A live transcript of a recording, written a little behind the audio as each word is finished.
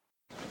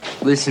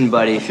Listen,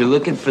 buddy, if you're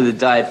looking for the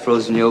diet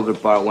frozen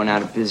yogurt bar, it went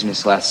out of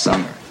business last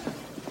summer.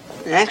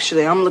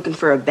 Actually, I'm looking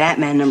for a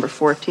Batman number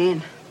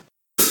 14.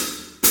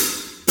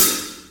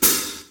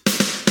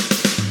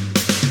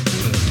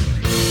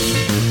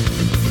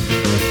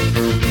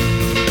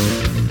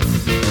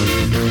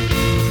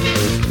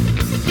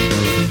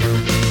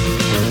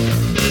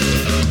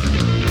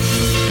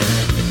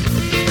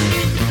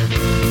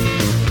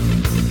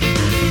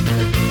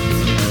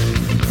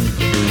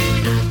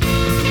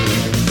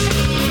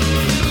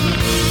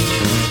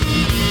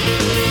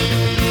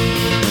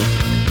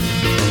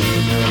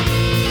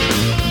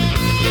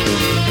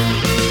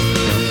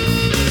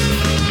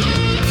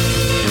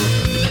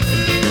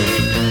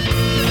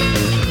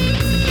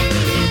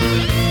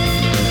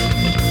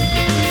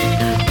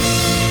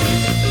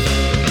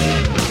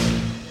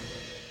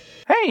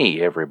 Hey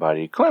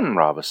everybody, Clinton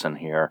Robinson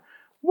here.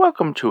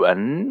 Welcome to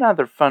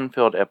another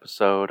fun-filled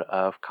episode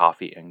of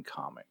Coffee and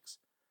Comics.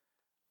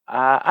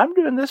 I'm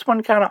doing this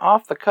one kind of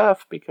off the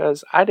cuff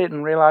because I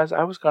didn't realize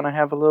I was going to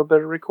have a little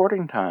bit of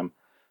recording time.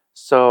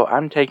 So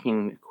I'm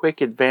taking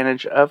quick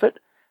advantage of it,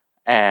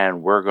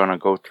 and we're going to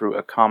go through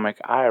a comic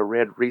I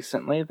read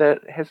recently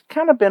that has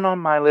kind of been on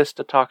my list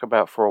to talk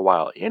about for a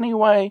while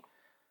anyway,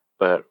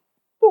 but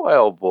boy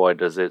oh boy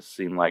does it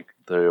seem like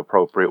the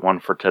appropriate one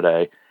for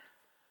today.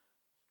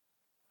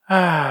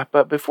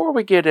 But before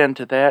we get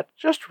into that,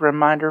 just a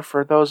reminder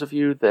for those of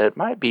you that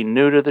might be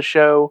new to the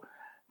show,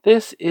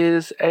 this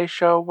is a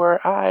show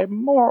where I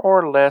more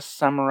or less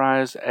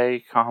summarize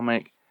a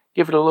comic,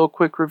 give it a little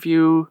quick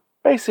review,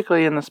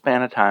 basically in the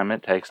span of time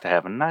it takes to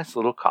have a nice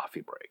little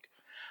coffee break.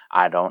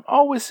 I don't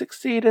always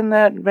succeed in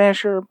that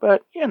measure,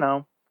 but,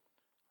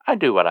 I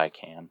do what I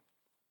can.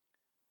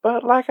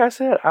 But like I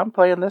said, I'm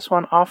playing this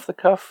one off the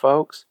cuff,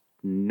 folks.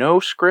 No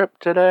script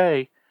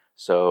today,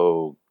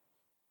 so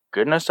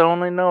goodness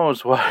only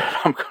knows what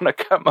I'm going to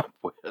come up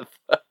with.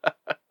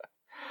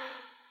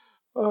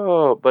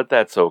 Oh, but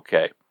that's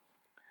okay.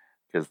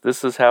 Because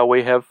this is how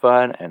we have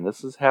fun, and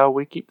this is how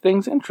we keep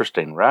things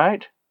interesting,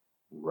 right?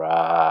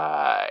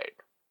 Right.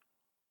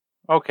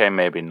 Okay,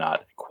 maybe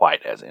not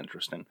quite as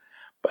interesting.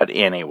 But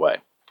anyway.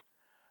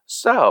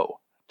 So,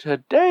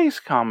 today's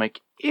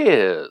comic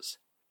is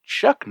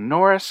Chuck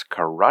Norris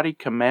Karate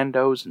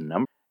Commandos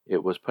number.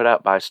 It was put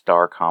out by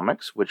Star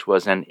Comics, which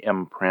was an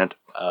imprint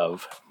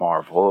of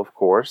Marvel, of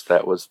course.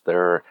 That was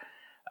their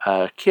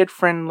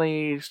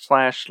kid-friendly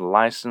 /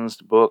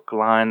 licensed book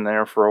line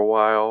there for a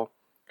while.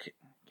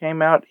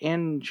 Came out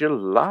in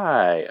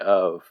July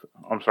of...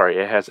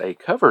 it has a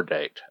cover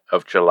date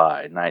of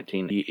July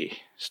 1980.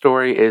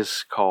 Story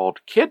is called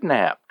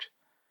Kidnapped.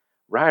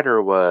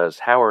 Writer was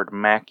Howard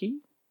Mackey.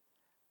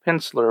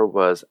 Penciler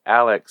was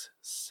Alex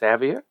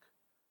Saviuk.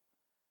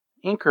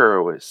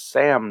 Inker was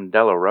Sam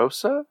De La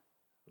Rosa.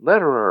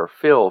 Letterer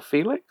Phil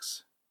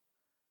Felix.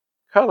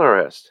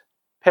 Colorist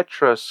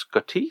Petra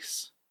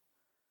Scottis.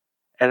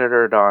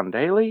 Editor Don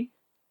Daly.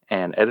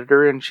 And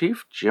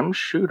Editor-in-Chief Jim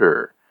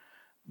Shooter.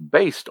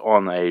 Based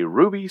on a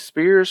Ruby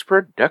Spears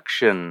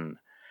production.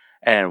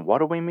 And what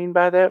do we mean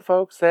by that,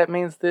 folks? That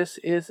means this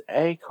is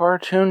a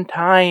cartoon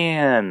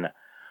tie-in,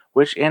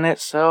 which in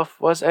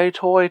itself was a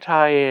toy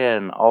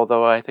tie-in,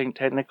 although I think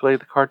technically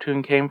the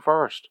cartoon came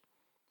first.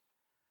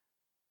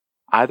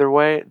 Either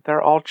way,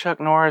 they're all Chuck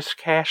Norris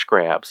cash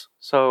grabs,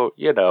 so,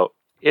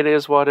 it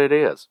is what it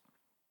is.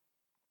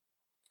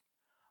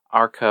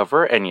 Our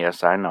cover, and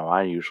yes, I know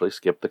I usually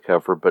skip the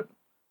cover, but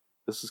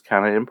this is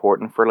kind of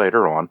important for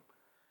later on.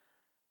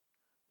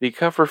 The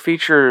cover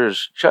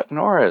features Chuck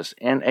Norris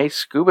in a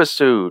scuba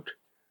suit,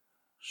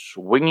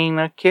 swinging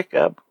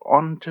up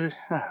onto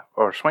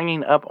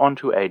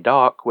a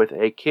dock with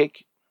a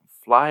kick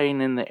flying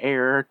in the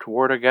air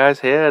toward a guy's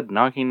head,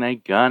 knocking a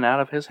gun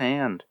out of his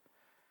hand.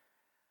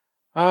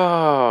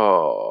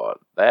 Oh,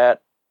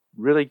 that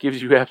really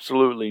gives you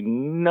absolutely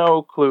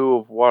no clue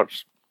of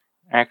what's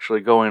actually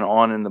going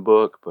on in the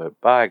book,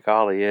 but by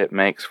golly, it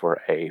makes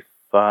for a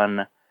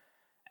fun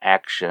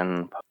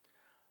action.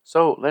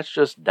 So let's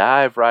just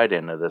dive right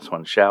into this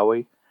one, shall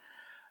we?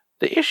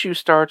 The issue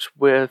starts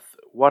with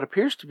what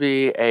appears to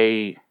be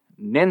a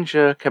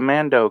ninja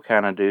commando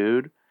kind of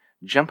dude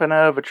jumping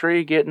out of a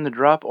tree getting the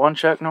drop on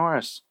Chuck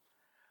Norris.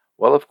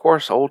 Well, of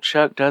course, old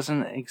Chuck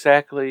doesn't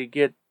exactly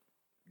get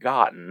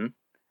gotten.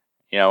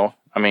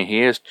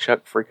 He is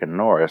Chuck freaking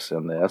Norris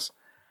in this.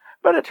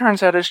 But it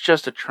turns out it's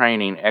just a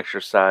training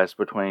exercise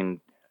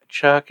between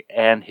Chuck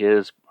and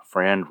his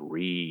friend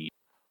Reed.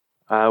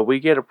 We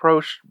get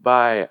approached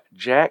by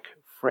Jack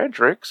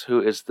Fredericks,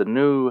 who is the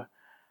new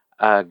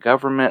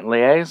government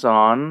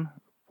liaison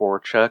for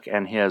Chuck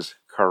and his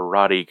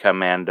Karate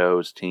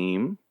Commandos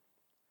team.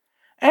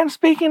 And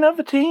speaking of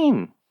the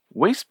team,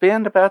 we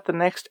spend about the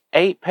next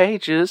 8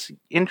 pages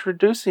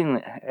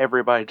introducing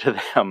everybody to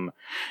them.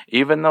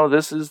 Even though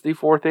this is the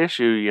 4th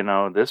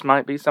issue, this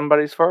might be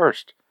somebody's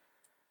first.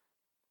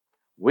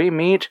 We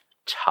meet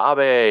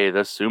Tabe,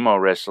 the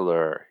sumo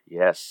wrestler.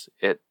 Yes,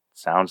 it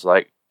sounds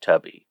like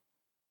Tubby.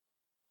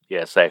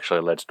 Yes, actually,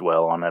 let's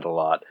dwell on it a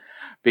lot.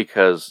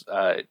 Because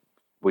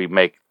we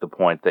make the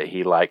point that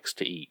he likes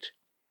to eat.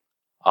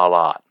 A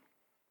lot.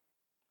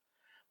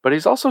 But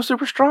he's also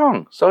super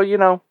strong.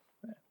 So,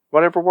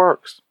 whatever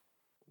works.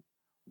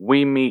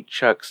 We meet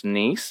Chuck's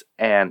niece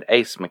and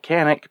ace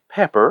mechanic,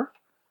 Pepper.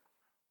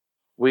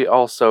 We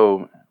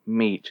also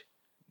meet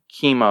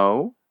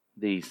Kimo,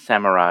 the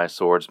samurai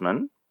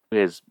swordsman, who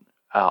has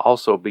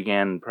also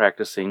began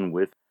practicing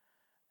with.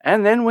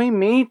 And then we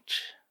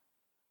meet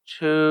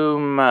Too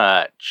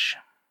Much,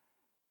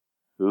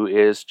 who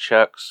is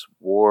Chuck's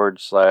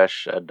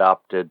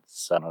ward/adopted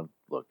son.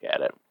 Look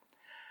at it.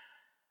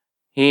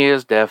 He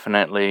is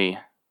definitely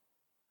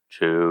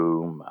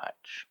too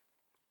much.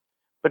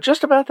 But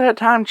just about that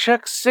time,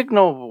 Chuck's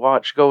signal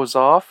watch goes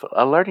off,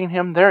 alerting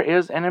him there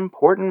is an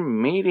important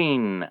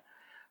meeting.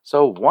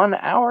 So 1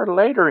 hour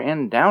later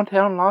in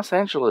downtown Los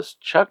Angeles,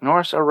 Chuck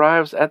Norris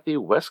arrives at the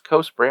West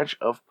Coast branch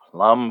of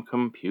Plum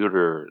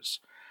Computers.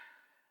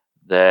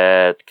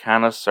 That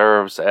kind of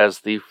serves as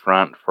the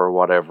front for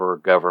whatever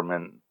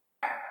government.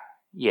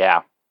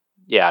 Yeah,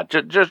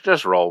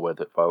 just roll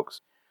with it,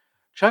 folks.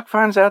 Chuck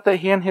finds out that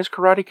he and his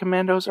karate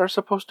commandos are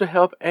supposed to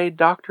help a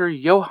Dr.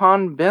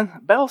 Johann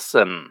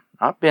Belson.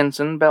 Not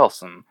Benson,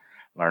 Belson.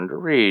 Learn to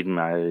read,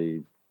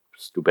 my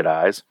stupid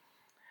eyes.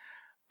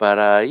 But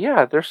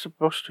they're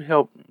supposed to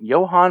help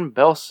Johann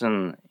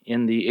Belson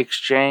in the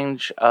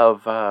exchange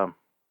of,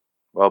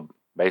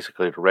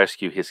 basically to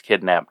rescue his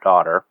kidnapped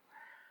daughter.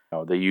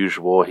 The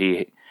usual,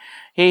 he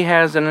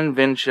has an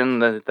invention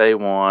that they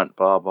want,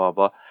 blah, blah,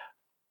 blah.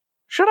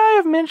 Should I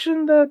have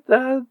mentioned that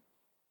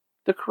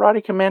the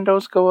Karate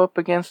Commandos go up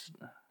against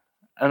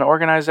an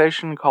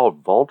organization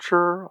called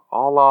Vulture,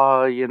 a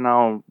la,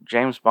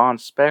 James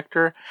Bond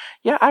Spectre?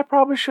 Yeah, I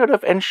probably should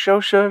have, and so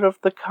should have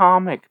the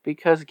comic,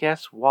 because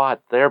guess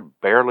what? They're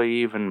barely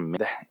even...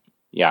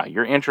 Yeah,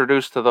 you're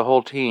introduced to the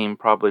whole team,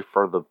 probably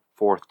for the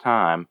 4th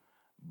time,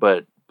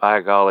 but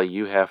by golly,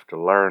 you have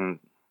to learn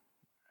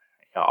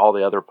all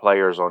the other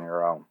players on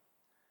your own.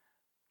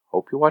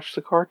 Hope you watched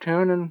the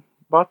cartoon and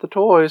bought the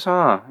toys,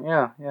 huh?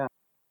 Yeah.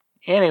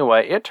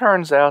 Anyway, it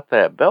turns out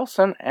that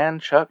Belson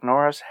and Chuck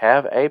Norris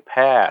have a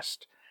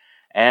past,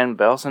 and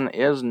Belson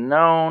is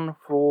known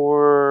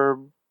for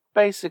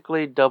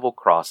basically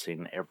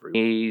double-crossing everyone.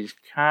 He's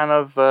kind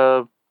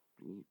of,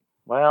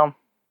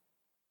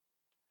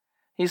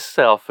 he's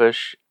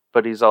selfish,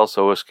 but he's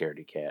also a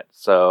scaredy cat.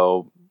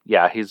 So,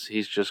 yeah, he's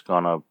just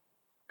gonna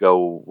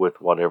go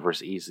with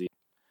whatever's easy.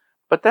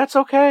 But that's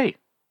okay.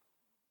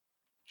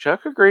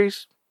 Chuck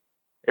agrees.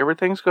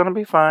 Everything's gonna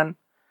be fine.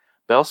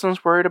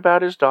 Belson's worried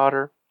about his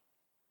daughter.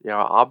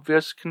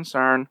 Obvious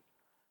concern.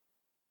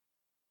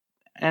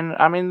 And,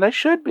 they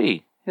should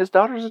be. His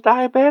daughter's a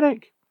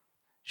diabetic.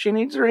 She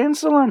needs her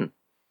insulin.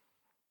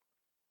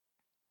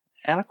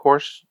 And, of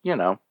course,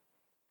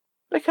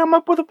 they come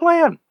up with a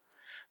plan.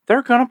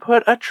 They're going to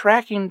put a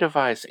tracking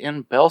device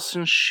in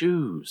Belson's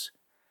shoes.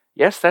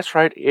 Yes, that's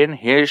right, in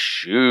his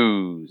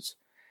shoes.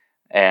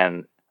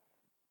 And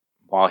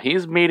while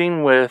he's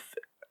meeting with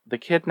the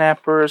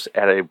kidnappers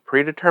at a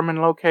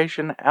predetermined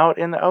location out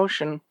in the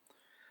ocean,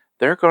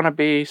 they're going to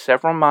be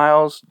several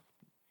miles,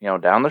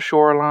 down the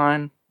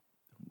shoreline,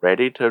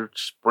 ready to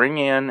spring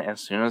in as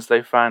soon as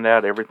they find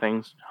out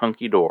everything's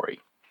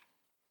hunky-dory.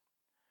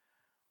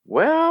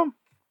 Well,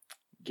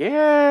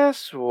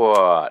 guess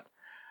what?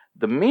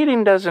 The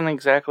meeting doesn't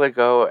exactly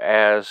go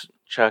as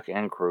Chuck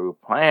and crew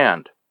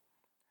planned.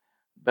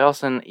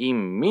 Belson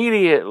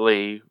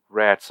immediately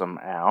rats them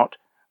out,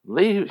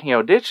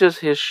 ditches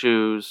his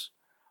shoes,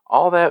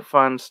 all that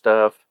fun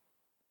stuff,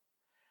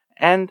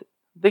 and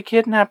the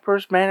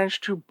kidnappers manage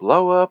to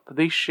blow up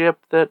the ship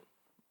that,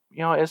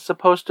 is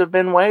supposed to have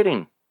been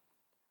waiting.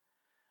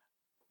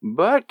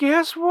 But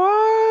guess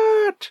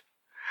what?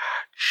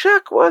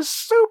 Chuck was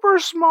super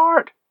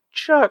smart.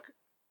 Chuck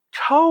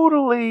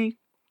totally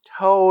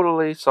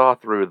saw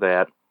through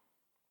that.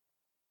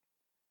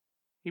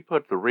 He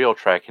put the real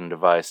tracking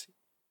device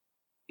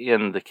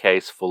in the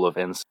case full of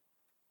insulin.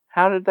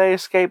 How did they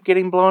escape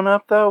getting blown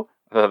up, though?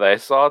 They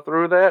saw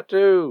through that,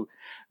 too.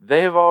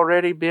 They've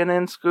already been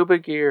in scuba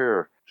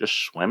gear, just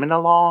swimming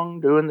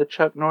along, doing the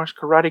Chuck Norris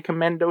Karate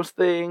Commandos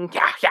thing.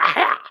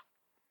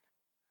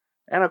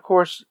 And, of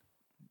course,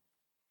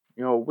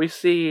 we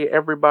see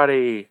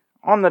everybody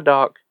on the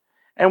dock,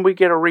 and we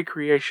get a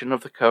recreation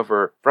of the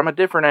cover from a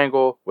different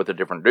angle with a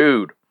different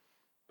dude,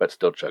 but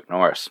still Chuck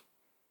Norris.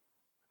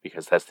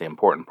 Because that's the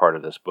important part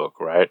of this book,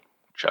 right?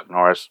 Chuck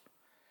Norris.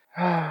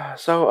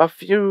 So a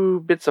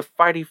few bits of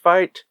fighty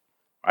fight.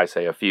 I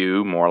say a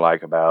few, more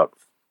like about,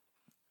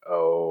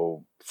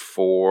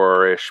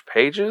 4-ish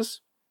pages.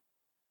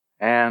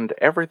 And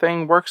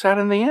everything works out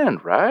in the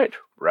end, right?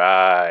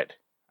 Right.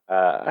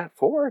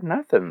 4,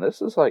 nothing.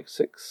 This is like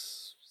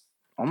 6,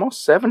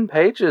 almost 7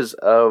 pages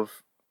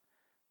of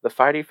the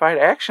fighty fight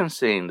action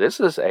scene. This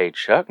is a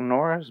Chuck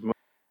Norris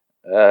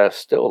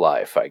still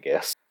life, I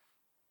guess.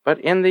 But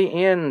in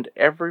the end,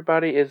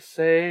 everybody is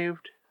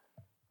saved.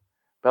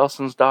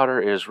 Belson's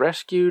daughter is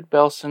rescued.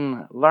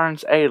 Belson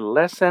learns a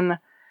lesson.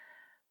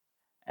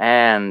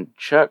 And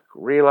Chuck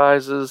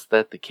realizes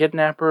that the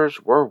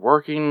kidnappers were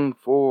working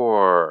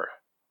for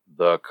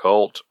the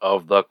Cult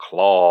of the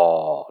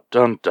Claw.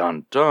 Dun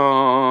dun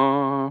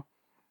dun.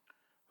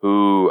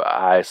 who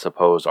I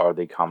suppose are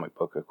the comic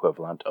book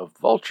equivalent of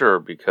Vulture,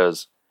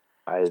 because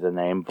by the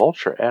name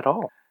Vulture at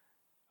all.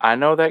 I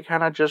know that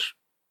kind of just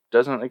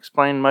doesn't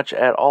explain much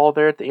at all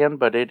there at the end,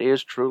 but it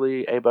is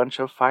truly a bunch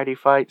of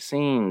fight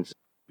scenes.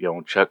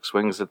 Chuck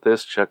swings at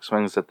this, Chuck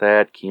swings at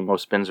that, Chemo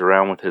spins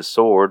around with his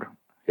sword,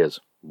 his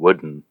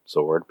wooden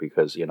sword,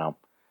 because,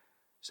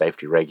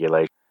 safety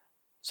regulation.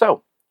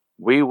 So,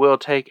 we will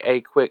take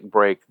a quick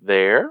break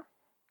there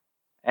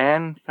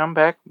and come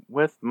back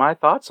with my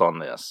thoughts on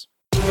this.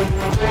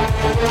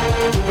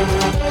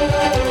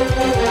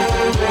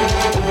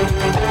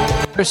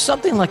 There's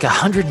something like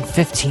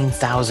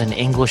 115,000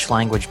 English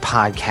language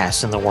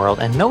podcasts in the world,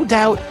 and no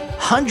doubt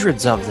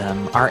hundreds of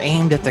them are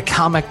aimed at the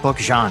comic book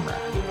genre.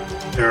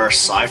 There are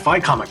sci-fi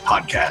comic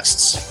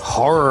podcasts,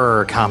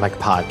 Horror comic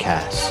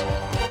podcasts,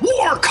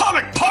 war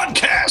comic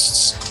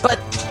podcasts. But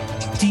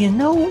do you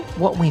know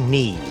what we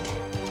need?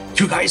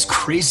 You guys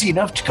crazy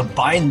enough to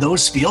combine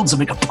those fields and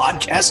make a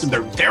podcast of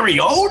their very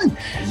own?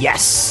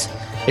 Yes!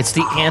 It's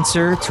the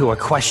answer to a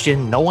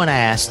question no one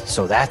asked,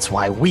 so that's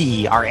why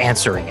we are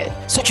answering it.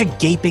 Such a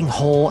gaping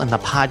hole in the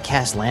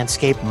podcast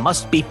landscape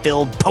must be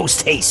filled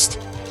post-haste.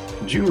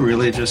 Did you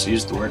really just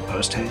use the word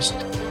post-haste?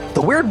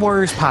 The Weird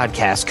Warriors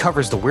podcast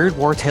covers the Weird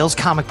War Tales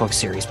comic book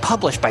series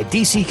published by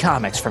DC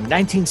Comics from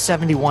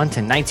 1971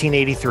 to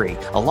 1983.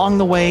 Along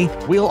the way,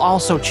 we'll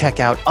also check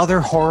out other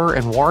horror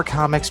and war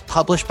comics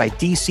published by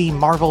DC,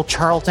 Marvel,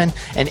 Charlton,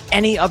 and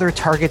any other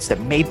targets that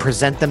may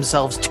present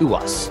themselves to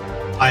us.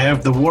 I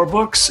have the war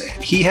books,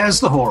 and he has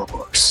the horror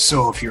books.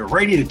 So if you're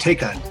ready to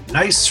take a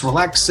nice,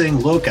 relaxing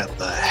look at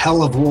the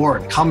hell of war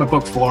in comic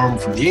book form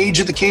from the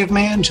age of the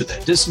caveman to the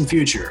distant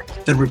future,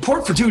 then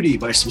report for duty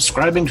by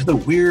subscribing to the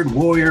Weird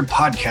Warrior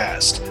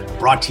podcast,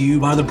 brought to you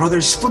by the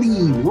Brothers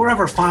Flea,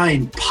 wherever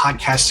fine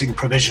podcasting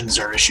provisions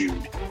are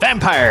issued.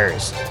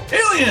 Vampires!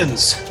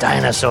 Aliens!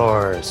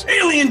 Dinosaurs!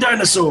 Alien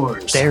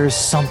dinosaurs! There's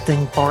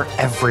something for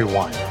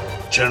everyone.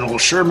 General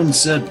Sherman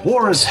said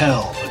war is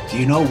hell, but do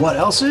you know what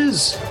else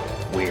is?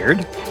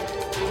 Weird.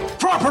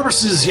 For our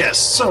purposes, yes.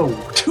 So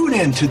tune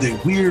in to the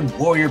Weird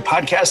Warrior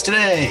podcast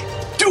today.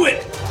 Do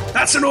it!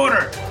 That's an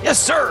order! Yes,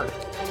 sir!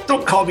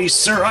 Don't call me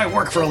sir, I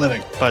work for a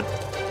living. But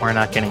we're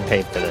not getting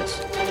paid for this.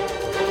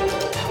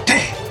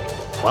 Dang!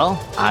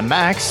 Well, I'm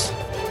Max.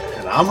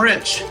 And I'm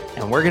Rich.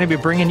 And we're going to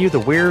be bringing you the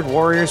Weird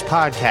Warriors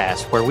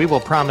podcast, where we will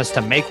promise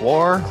to make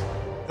war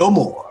no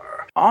more.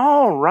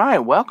 All right,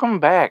 welcome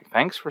back.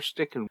 Thanks for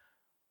sticking.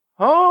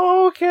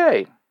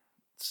 Okay,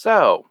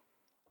 so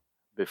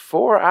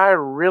before I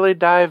really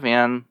dive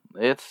in,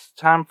 it's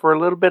time for a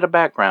little bit of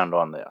background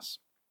on this.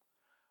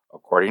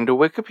 According to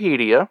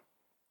Wikipedia,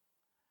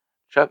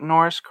 Chuck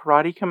Norris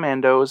Karate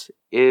Commandos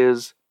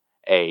is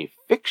a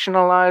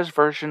fictionalized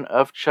version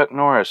of Chuck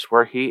Norris,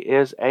 where he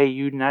is a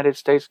United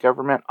States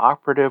government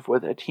operative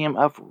with a team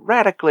of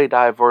radically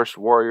diverse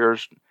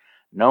warriors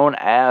known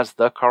as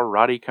the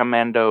Karate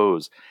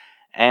Commandos.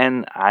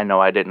 And I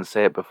know I didn't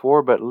say it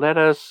before, but let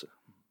us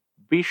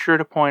be sure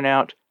to point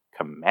out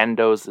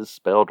Commandos is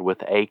spelled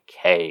with a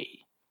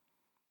K.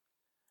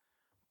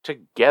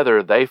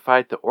 Together they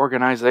fight the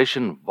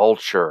organization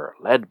Vulture,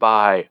 led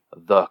by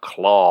The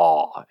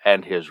Claw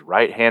and his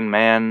right-hand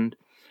man,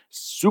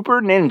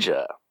 Super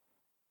Ninja.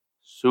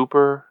 I'm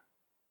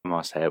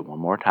going to say it one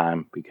more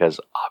time because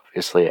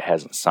obviously it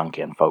hasn't sunk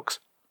in, folks.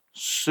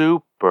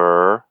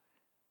 Super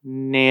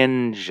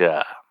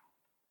Ninja.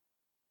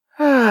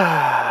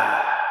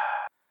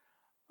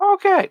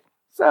 Okay,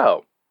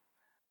 so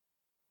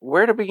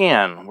where to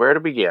begin?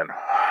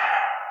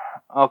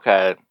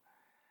 Okay.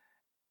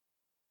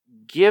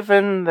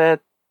 Given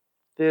that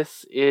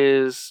this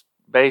is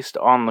based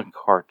on the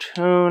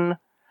cartoon,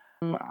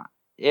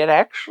 it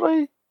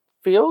actually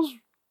feels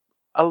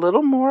a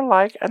little more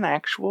like an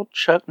actual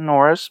Chuck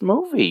Norris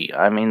movie.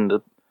 I mean,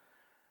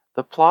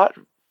 the plot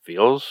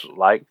feels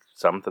like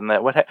something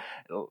that would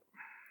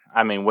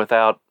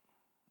without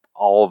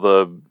all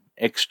the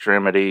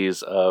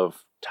extremities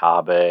of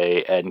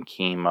Tabe and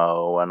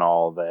Chemo and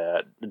all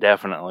that.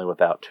 Definitely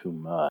without too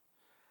much.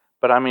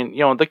 But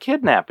the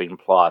kidnapping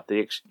plot, the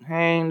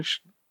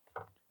exchange,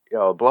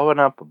 blowing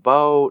up a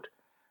boat,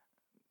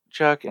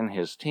 Chuck and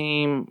his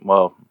team,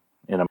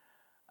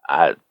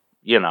 the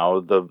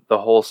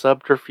whole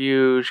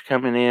subterfuge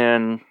coming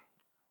in,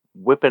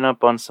 whipping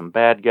up on some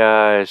bad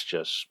guys,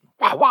 just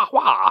wah, wah,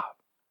 wah.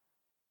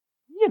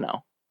 It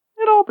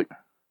all be...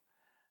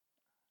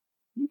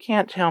 You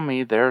can't tell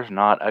me there's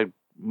not a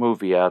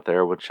movie out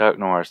there with Chuck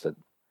Norris that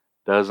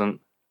doesn't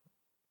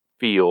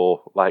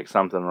feel like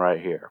something right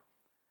here.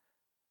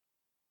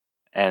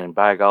 And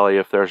by golly,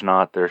 if there's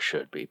not, there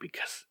should be,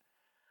 because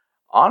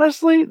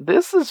honestly,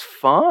 this is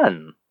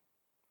fun.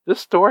 This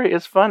story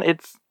is fun.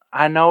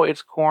 I know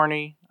it's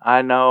corny.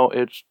 I know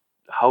it's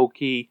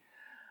hokey.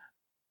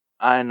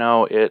 I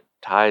know it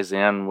ties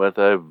in with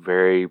a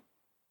very,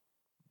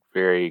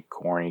 very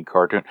corny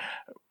cartoon.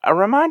 A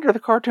reminder, the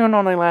cartoon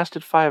only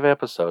lasted 5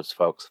 episodes,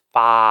 folks.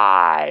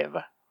 5.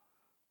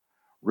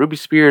 Ruby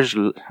Spears,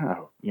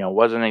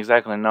 wasn't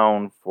exactly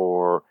known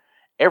for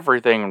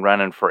everything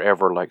running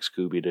forever like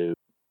Scooby-Doo.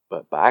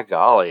 But by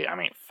golly, I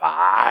mean,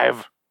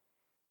 5?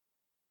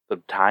 The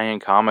tie-in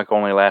comic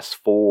only lasts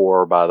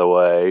 4, by the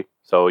way.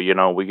 So,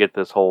 we get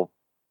this whole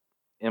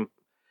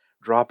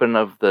dropping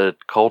of the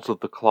Cult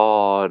of the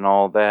Claw and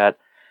all that.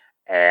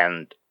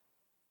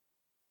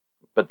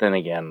 But then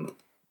again,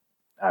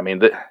 I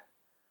mean,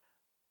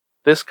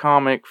 this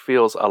comic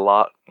feels a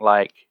lot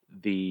like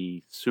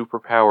the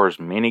Superpowers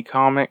mini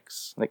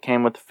comics that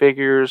came with the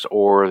figures,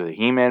 or the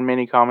He-Man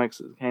mini comics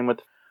that came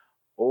with,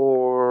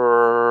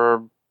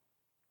 or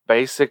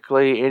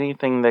basically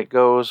anything that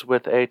goes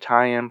with a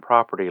tie-in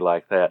property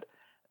like that.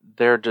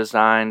 They're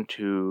designed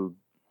to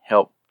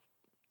help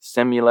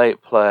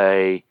simulate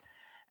play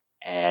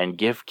and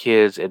give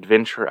kids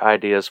adventure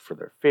ideas for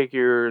their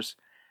figures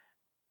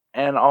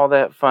and all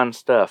that fun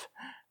stuff.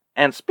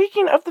 And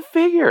speaking of the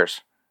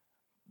figures,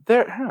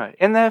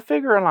 in that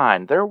figure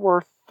line, there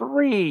were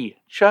 3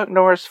 Chuck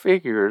Norris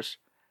figures,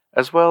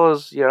 as well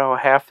as,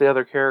 half the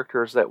other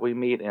characters that we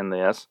meet in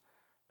this.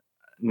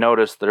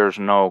 Notice there's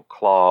no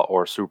Claw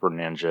or Super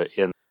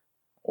Ninja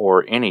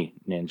or any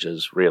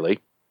ninjas, really.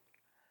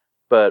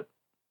 But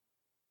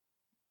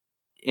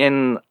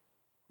in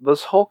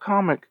this whole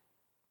comic,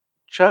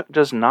 Chuck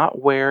does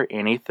not wear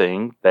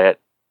anything that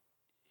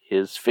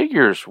his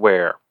figures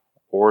wear,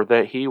 or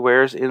that he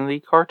wears in the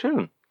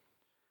cartoon.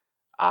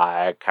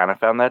 I kind of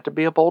found that to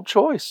be a bold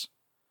choice.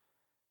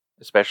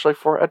 Especially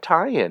for a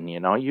tie-in,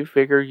 you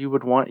figure you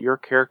would want your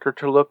character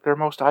to look their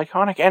most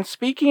iconic. And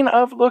speaking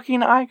of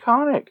looking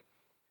iconic,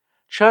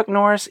 Chuck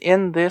Norris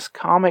in this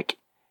comic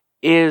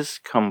is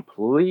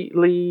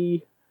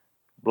completely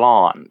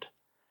blonde.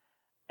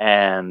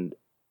 And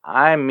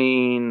I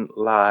mean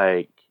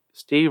like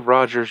Steve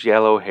Rogers'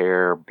 yellow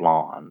hair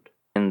blonde.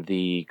 In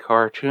the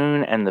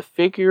cartoon and the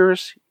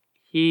figures,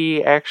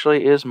 he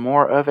actually is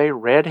more of a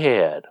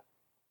redhead.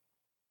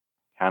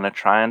 Kind of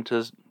trying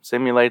to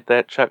simulate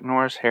that Chuck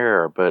Norris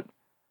hair, but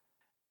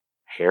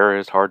hair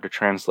is hard to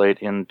translate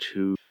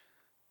into.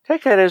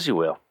 Take that as you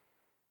will.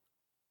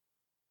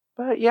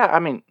 But yeah, I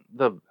mean,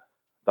 the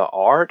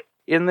art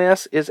in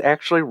this is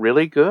actually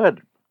really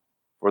good,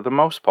 for the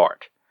most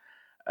part.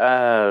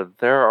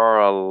 There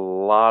are a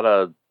lot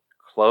of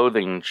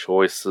clothing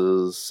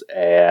choices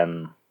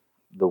and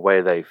the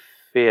way they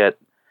fit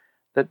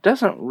that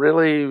doesn't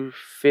really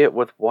fit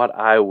with what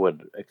I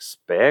would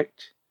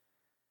expect.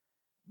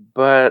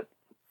 But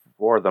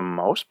for the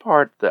most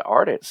part, the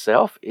art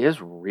itself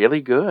is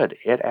really good.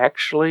 It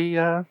actually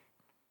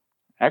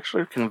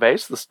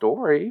conveys the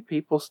story.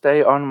 People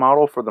stay on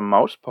model for the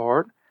most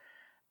part,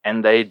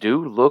 and they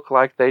do look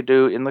like they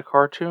do in the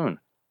cartoon,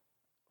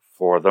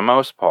 for the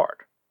most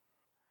part.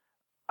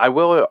 I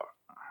will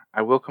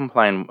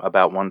complain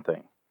about one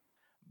thing.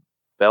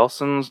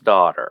 Belson's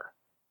daughter.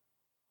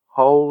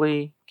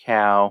 Holy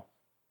cow,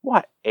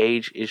 what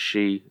age is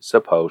she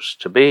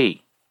supposed to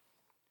be?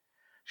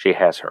 She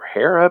has her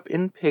hair up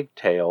in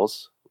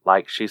pigtails,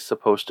 like she's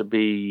supposed to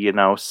be,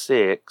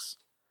 6.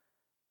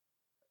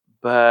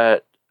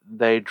 But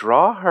they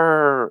draw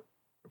her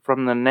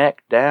from the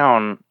neck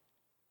down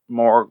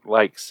more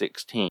like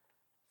 16.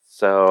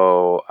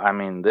 So, I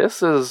mean,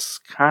 this is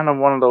kind of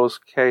one of those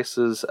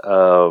cases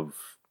of,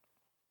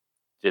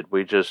 did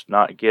we just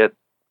not get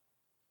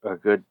a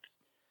good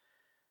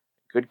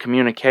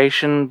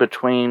communication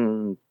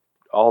between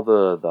all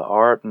the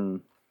art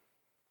and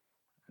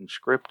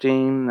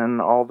scripting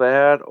and all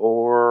that,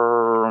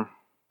 or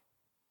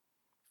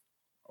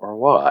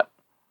what?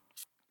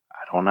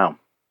 I don't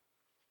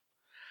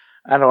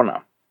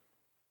know.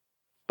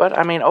 But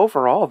I mean,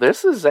 overall,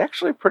 this is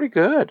actually pretty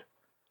good.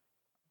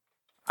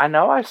 I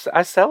know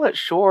I sell it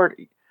short.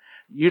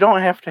 You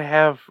don't have to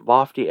have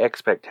lofty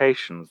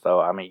expectations, though.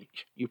 I mean,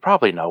 you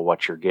probably know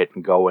what you're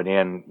getting going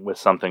in with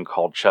something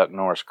called Chuck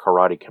Norris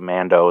Karate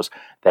Commandos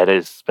that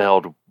is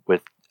spelled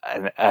with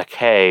a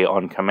K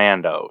on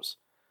Commandos.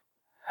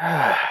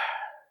 I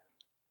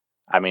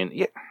mean,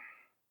 yeah.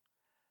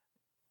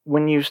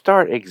 When you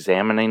start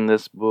examining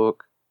this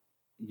book,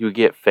 you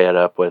get fed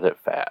up with it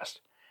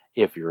fast.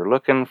 If you're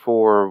looking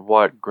for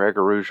what Greg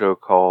Araujo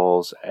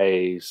calls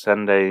a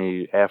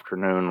Sunday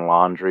afternoon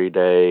laundry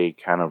day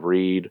kind of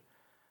read,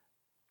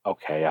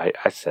 okay,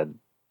 I said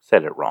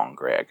it wrong,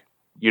 Greg.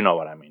 You know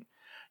what I mean.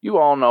 You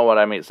all know what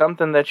I mean.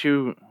 Something that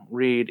you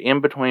read in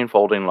between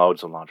folding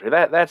loads of laundry.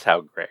 That's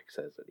how Greg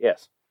says it,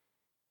 yes.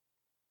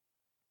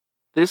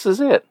 This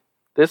is it.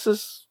 This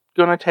is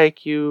going to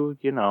take you,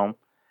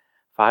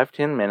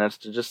 5-10 minutes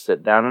to just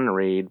sit down and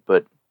read,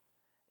 but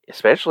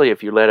especially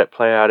if you let it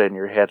play out in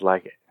your head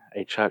like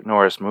a Chuck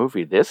Norris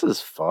movie, this is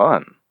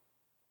fun.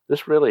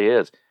 This really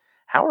is.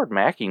 Howard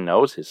Mackey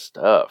knows his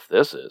stuff.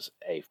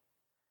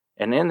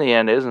 And in the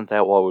end, isn't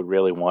that what we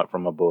really want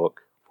from a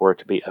book? For it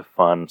to be a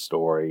fun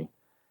story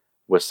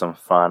with some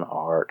fun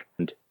art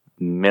and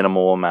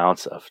minimal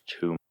amounts of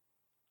too much.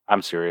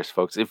 I'm serious,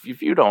 folks.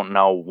 If you don't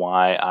know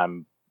why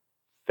I'm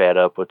fed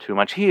up with too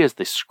much, he is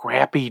the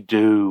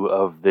Scrappy-Doo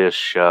of this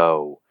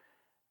show.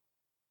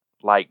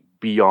 Like,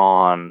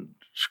 beyond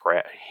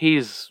scrap.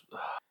 He's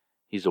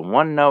a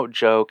one-note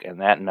joke,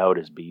 and that note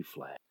is B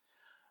flat.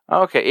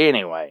 Okay,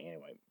 anyway.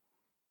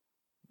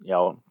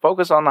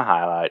 focus on the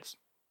highlights.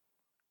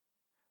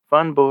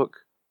 Fun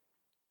book,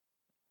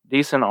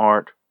 decent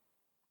art,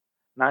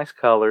 nice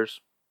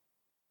colors.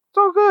 It's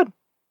all good.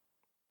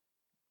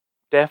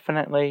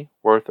 Definitely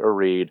worth a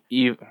read.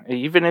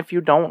 Even if you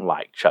don't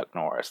like Chuck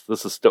Norris,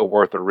 this is still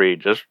worth a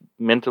read. Just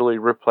mentally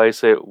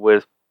replace it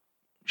with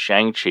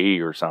Shang-Chi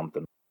or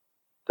something.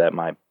 That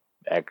might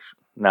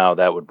no,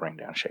 that would bring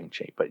down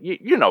Shang-Chi, but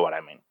you know what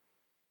I mean.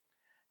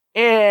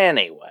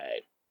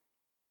 Anyway,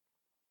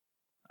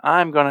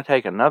 I'm going to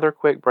take another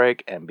quick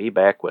break and be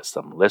back with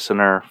some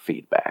listener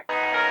feedback.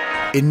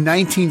 In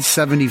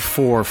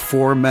 1974,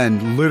 four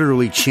men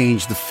literally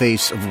changed the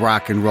face of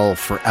rock and roll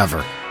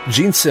forever.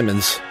 Gene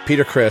Simmons,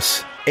 Peter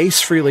Criss,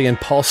 Ace Frehley, and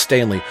Paul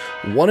Stanley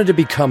wanted to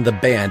become the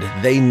band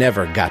they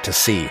never got to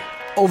see.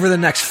 Over the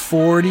next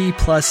 40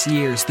 plus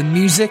years, the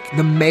music,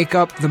 the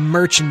makeup, the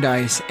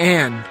merchandise,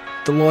 and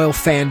the loyal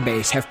fan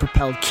base have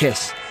propelled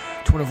KISS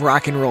to one of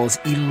rock and roll's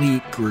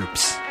elite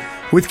groups.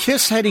 With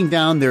KISS heading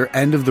down their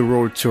end of the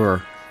road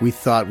tour, we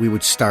thought we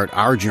would start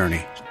our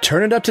journey.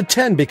 Turn it up to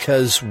 10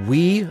 because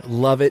we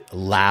love it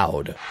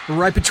loud.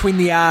 Right Between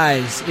the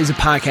Eyes is a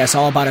podcast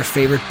all about our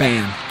favorite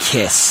band,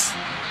 KISS.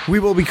 We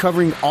will be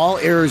covering all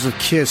eras of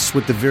KISS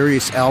with the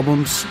various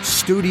albums,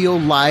 studio,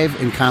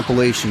 live, and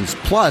compilations,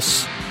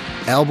 plus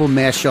album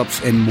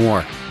mashups and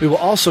more. We will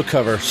also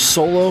cover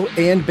solo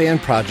and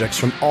band projects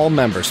from all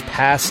members,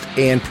 past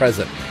and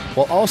present,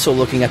 while also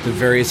looking at the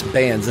various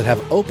bands that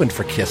have opened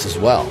for KISS as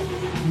well.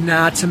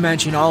 Not to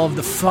mention all of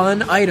the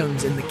fun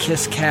items in the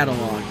KISS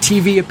catalog.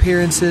 TV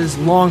appearances,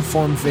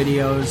 long-form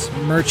videos,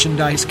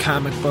 merchandise,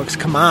 comic books.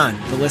 Come on,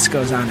 the list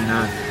goes on and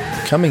on.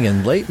 Coming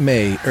in late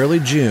May, early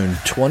June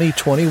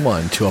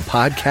 2021 to a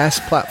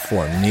podcast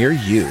platform near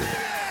you.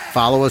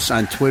 Follow us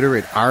on Twitter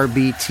at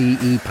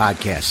RBTE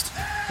Podcast.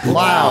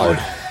 Loud.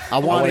 I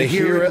want to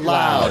hear it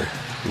loud.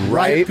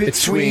 Right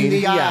between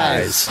the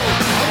eyes. I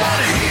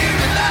want to hear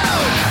it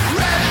loud.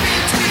 Right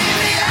between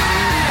the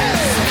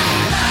eyes.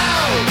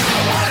 Loud.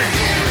 I want to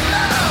hear it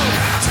loud.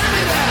 Turn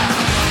it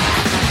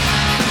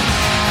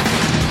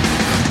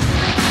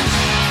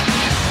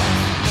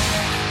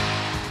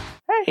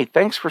down. Hey,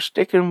 thanks for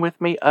sticking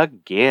with me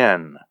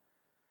again.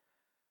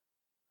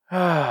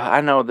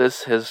 I know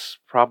this has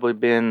probably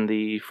been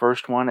the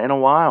first one in a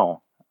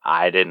while.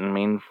 I didn't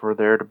mean for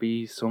there to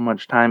be so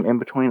much time in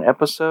between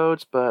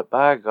episodes, but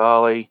by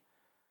golly,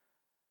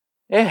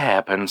 it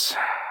happens.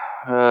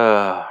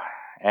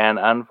 And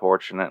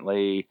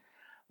unfortunately,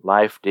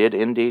 life did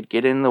indeed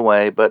get in the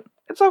way, but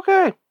it's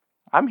okay.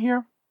 I'm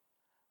here.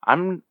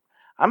 I'm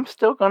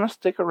still gonna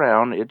stick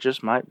around. It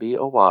just might be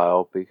a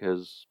while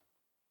because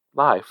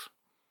life.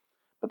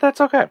 But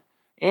that's okay.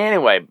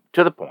 Anyway,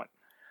 to the point.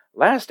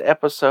 Last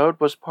episode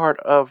was part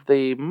of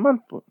the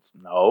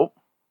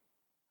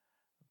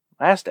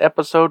Last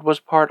episode was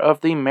part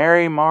of the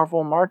Merry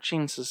Marvel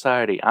Marching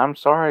Society. I'm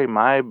sorry,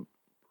 my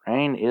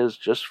brain is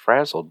just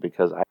frazzled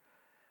because I don't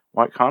know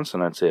what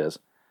consonants is.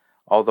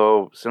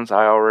 Although, since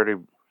I already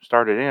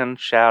started in,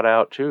 shout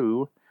out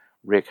to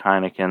Rick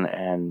Heineken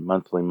and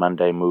Monthly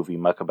Monday Movie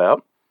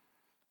Muckabout.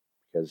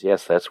 Because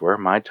yes, that's where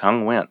my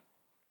tongue went.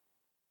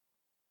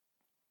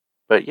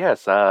 But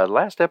yes,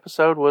 last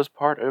episode was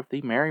part of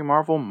the Merry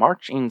Marvel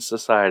Marching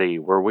Society,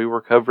 where we were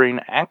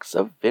covering Acts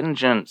of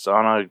Vengeance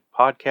on a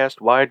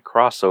podcast-wide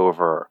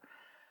crossover.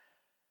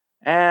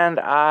 And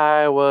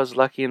I was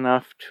lucky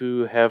enough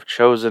to have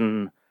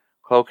chosen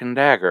Cloak and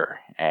Dagger,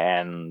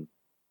 and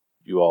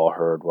you all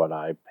heard what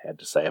I had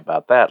to say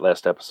about that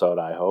last episode,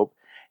 I hope.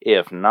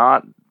 If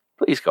not,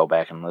 please go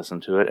back and listen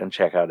to it and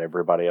check out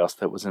everybody else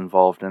that was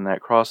involved in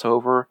that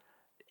crossover.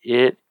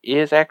 It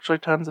is actually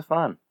tons of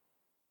fun.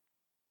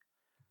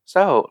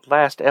 So,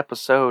 last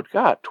episode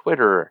got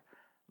Twitter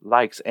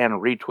likes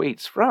and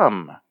retweets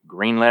from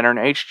Green Lantern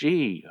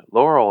HG,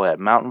 Laurel at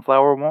Mountain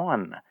Flower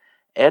 1,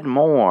 Ed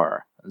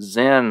Moore,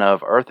 Zen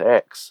of Earth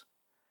X,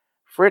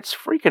 Fritz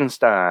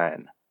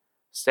Freakenstein,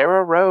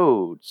 Sarah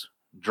Rhodes,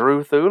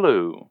 Drew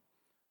Thulu,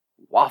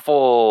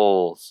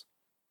 Waffles,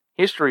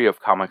 History of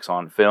Comics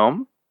on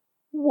Film,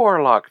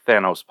 Warlock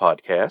Thanos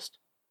Podcast,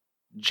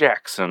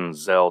 Jackson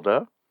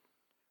Zelda,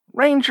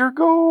 Ranger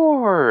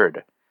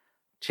Gord,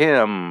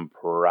 Tim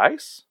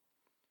Price,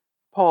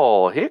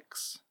 Paul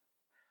Hicks,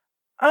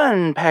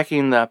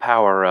 Unpacking the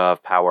Power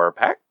of Power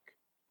Pack,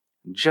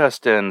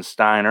 Justin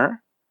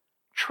Steiner,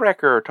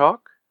 Trekker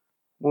Talk,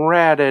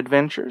 Rad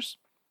Adventures,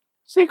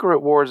 Secret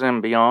Wars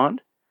and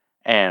Beyond,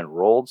 and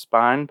Rolled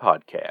Spine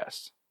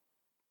Podcasts.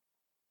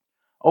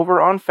 Over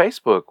on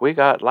Facebook, we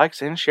got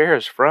likes and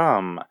shares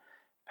from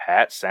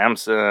Pat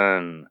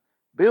Sampson,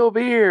 Bill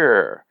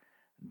Beer,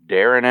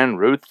 Darren and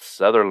Ruth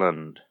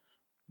Sutherland,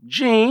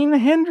 Gene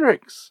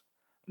Hendricks,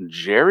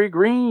 Jerry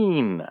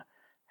Green,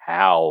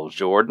 Hal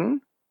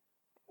Jordan,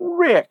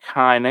 Rick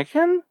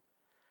Heineken,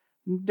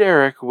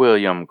 Derek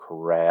William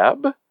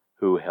Crabb,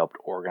 who helped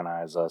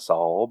organize us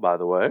all, by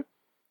the way,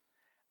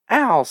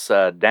 Al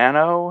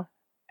Sedano,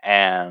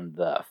 and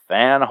the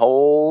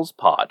Fanholes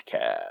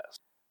Podcast.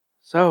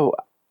 So,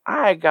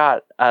 I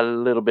got a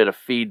little bit of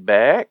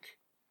feedback.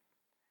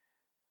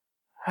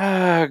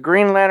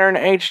 Green Lantern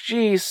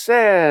HG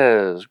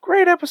says,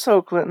 great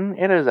episode, Clinton.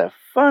 It is a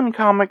fun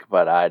comic,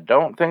 but I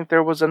don't think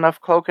there was enough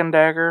Cloak and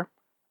Dagger.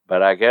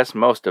 But I guess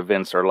most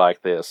events are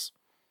like this.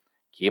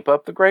 Keep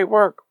up the great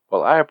work.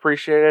 Well, I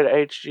appreciate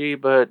it,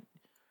 HG, but,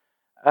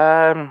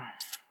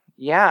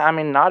 yeah, I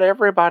mean, not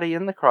everybody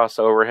in the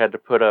crossover had to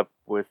put up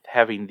with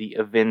having the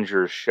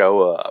Avengers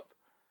show up.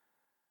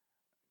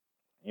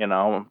 You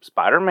know,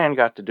 Spider-Man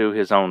got to do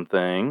his own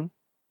thing.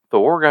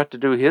 Thor got to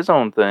do his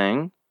own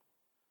thing.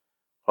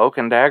 Cloak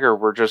and Dagger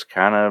were just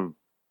kind of,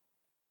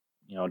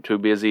 you know, too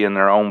busy in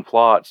their own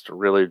plots to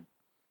really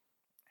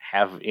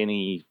have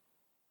any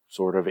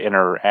sort of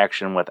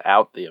interaction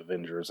without the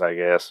Avengers, I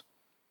guess.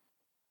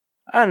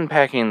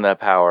 Unpacking the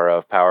Power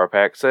of Power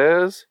Pack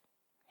says,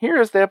 here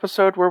is the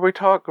episode where we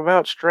talk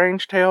about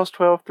Strange Tales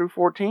 12 through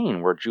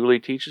 14, where Julie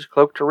teaches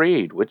Cloak to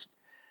read, which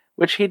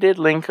he did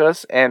link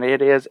us, and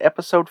it is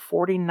episode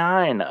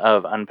 49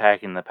 of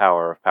Unpacking the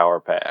Power of Power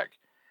Pack.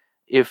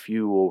 If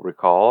you will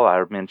recall,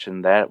 I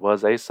mentioned that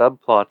was a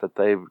subplot that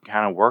they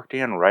kind of worked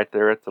in right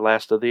there at the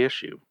last of the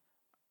issue.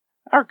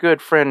 Our good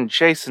friend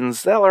Jason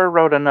Zeller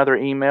wrote another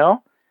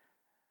email.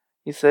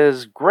 He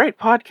says, great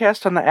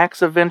podcast on the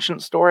Acts of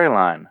Vengeance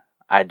storyline.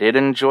 I did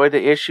enjoy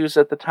the issues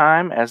at the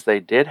time, as they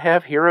did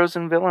have heroes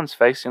and villains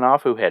facing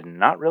off who had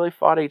not really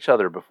fought each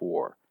other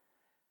before.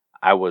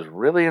 I was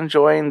really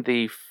enjoying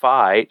the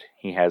fight,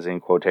 he has in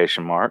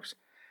quotation marks,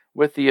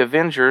 with the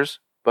Avengers,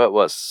 but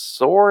was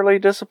sorely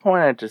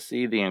disappointed to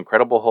see the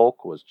Incredible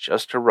Hulk was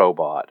just a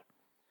robot.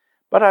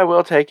 But I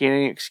will take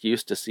any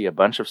excuse to see a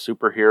bunch of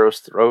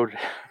superheroes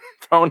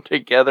thrown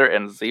together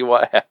and see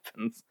what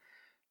happens.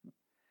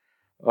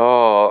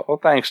 Oh, well,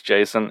 thanks,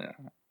 Jason.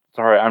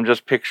 Sorry, I'm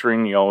just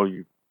picturing,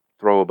 you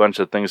throw a bunch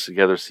of things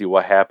together, see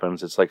what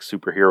happens. It's like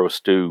superhero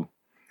stew.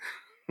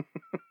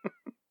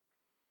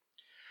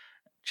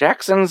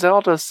 Jackson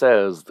Zelda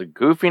says, the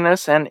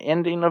goofiness and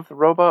ending of the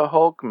Robot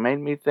Hulk made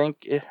me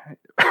think...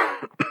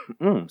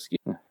 excuse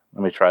me.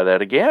 Let me try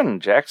that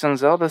again. Jackson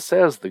Zelda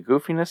says, the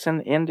goofiness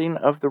and ending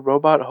of the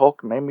Robot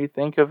Hulk made me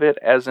think of it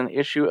as an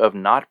issue of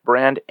not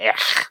brand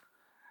Ech.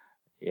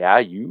 Yeah,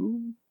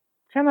 you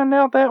kind of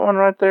nailed that one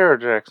right there,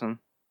 Jackson.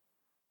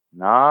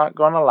 Not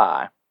gonna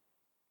lie.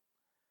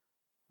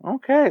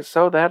 Okay,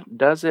 so that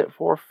does it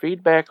for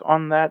feedback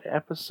on that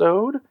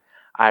episode.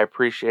 I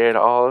appreciate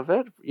all of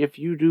it. If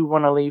you do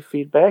want to leave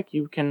feedback,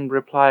 you can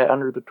reply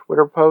under the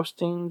Twitter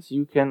postings.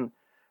 You can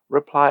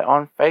reply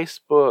on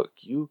Facebook.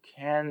 You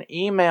can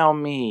email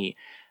me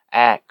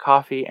at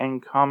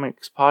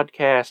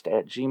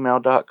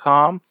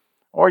coffeeandcomicspodcast@gmail.com,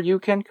 or you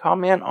can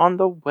comment on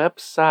the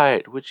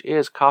website, which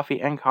is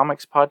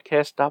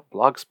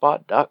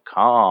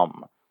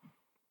coffeeandcomicspodcast.blogspot.com.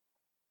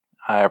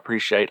 I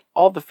appreciate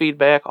all the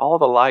feedback, all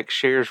the likes,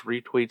 shares,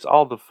 retweets,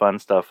 all the fun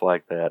stuff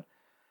like that.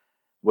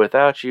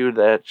 Without you,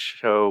 that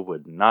show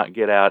would not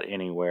get out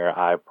anywhere,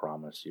 I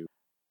promise you.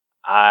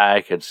 I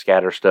could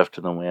scatter stuff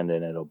to the wind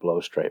and it'll blow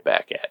straight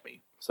back at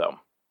me. So,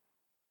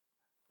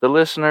 the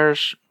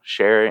listeners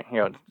sharing,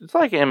 it's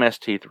like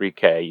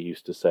MST3K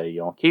used to say,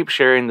 keep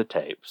sharing the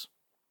tapes.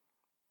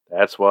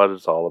 That's what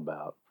it's all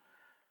about.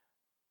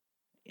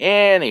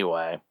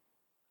 Anyway,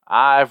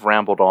 I've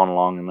rambled on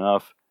long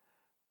enough.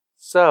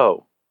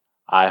 So,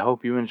 I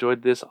hope you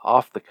enjoyed this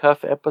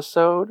off-the-cuff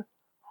episode.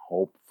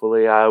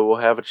 Hopefully I will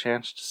have a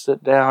chance to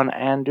sit down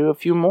and do a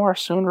few more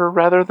sooner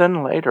rather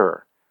than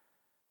later.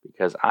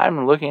 Because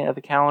I'm looking at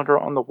the calendar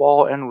on the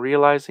wall and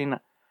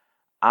realizing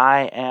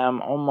I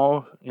am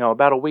almost,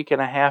 about a week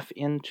and a half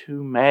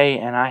into May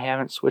and I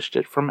haven't switched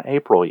it from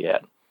April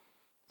yet.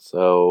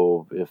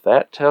 So, if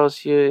that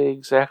tells you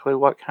exactly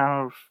what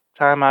kind of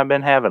time I've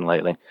been having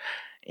lately.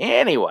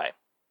 Anyway.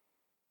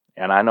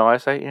 And I know I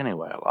say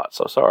anyway a lot,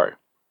 so sorry.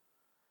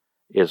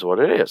 Is what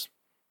it is.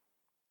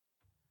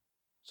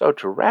 So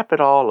to wrap it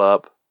all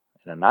up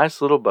in a nice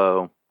little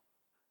bow,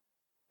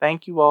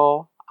 thank you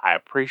all. I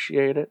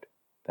appreciate it.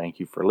 Thank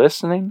you for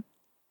listening.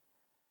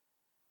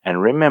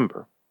 And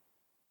remember,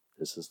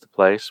 this is the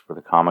place where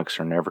the comics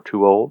are never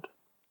too old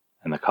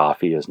and the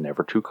coffee is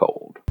never too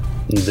cold.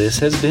 This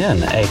has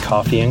been a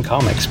Coffee and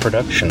Comics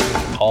production.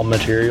 All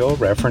material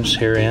referenced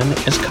herein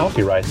is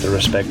copyright the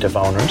respective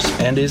owners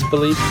and is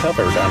believed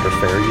covered under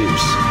fair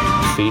use.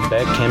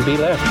 Feedback can be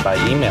left by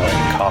emailing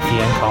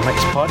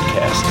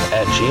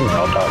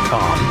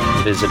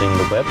coffeeandcomicspodcast@gmail.com, visiting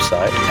the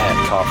website at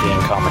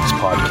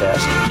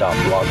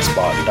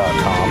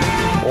coffeeandcomicspodcast.blogspot.com,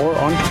 or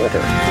on Twitter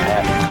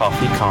at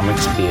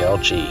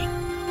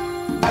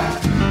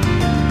coffeecomicsblg.